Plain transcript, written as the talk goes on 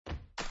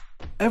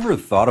Ever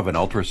thought of an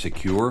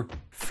ultra-secure,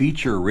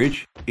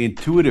 feature-rich,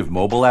 intuitive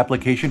mobile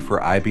application for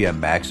IBM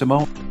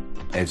Maximo?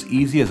 As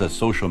easy as a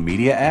social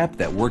media app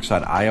that works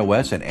on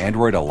iOS and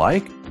Android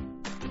alike?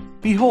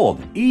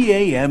 Behold,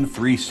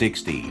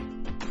 EAM360.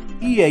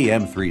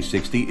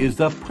 EAM360 is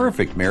the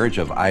perfect marriage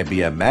of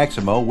IBM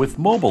Maximo with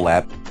mobile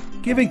app,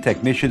 giving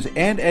technicians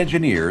and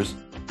engineers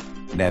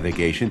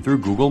navigation through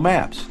Google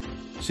Maps,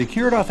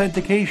 secured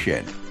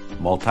authentication,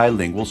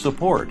 multilingual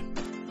support,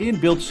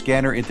 inbuilt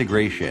scanner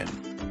integration,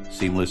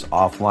 seamless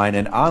offline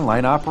and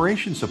online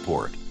operation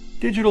support,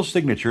 digital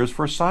signatures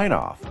for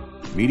sign-off,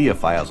 media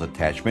files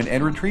attachment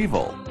and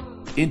retrieval,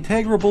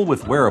 integrable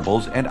with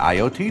wearables and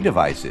IoT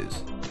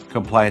devices,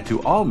 compliant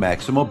to all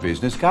Maximo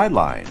business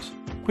guidelines,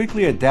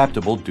 quickly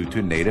adaptable due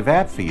to native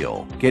app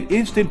feel, get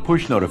instant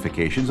push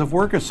notifications of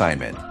work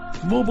assignment,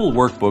 mobile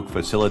workbook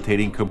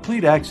facilitating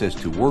complete access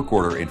to work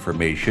order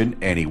information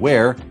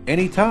anywhere,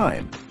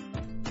 anytime,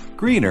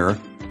 greener,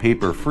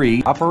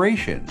 paper-free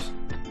operations.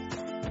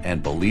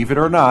 And believe it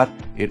or not,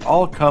 it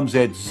all comes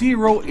at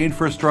zero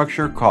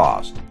infrastructure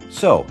cost.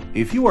 So,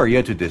 if you are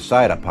yet to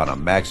decide upon a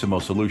Maximo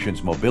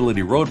Solutions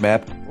mobility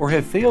roadmap or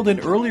have failed in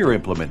earlier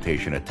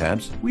implementation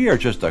attempts, we are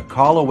just a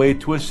call away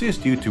to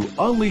assist you to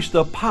unleash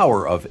the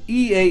power of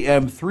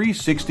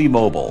EAM360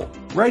 Mobile.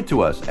 Write to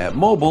us at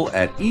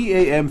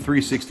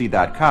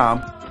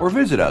mobile@eam360.com or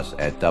visit us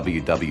at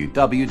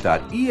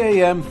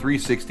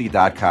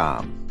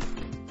www.eam360.com.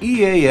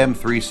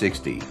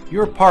 EAM360,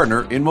 your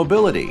partner in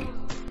mobility.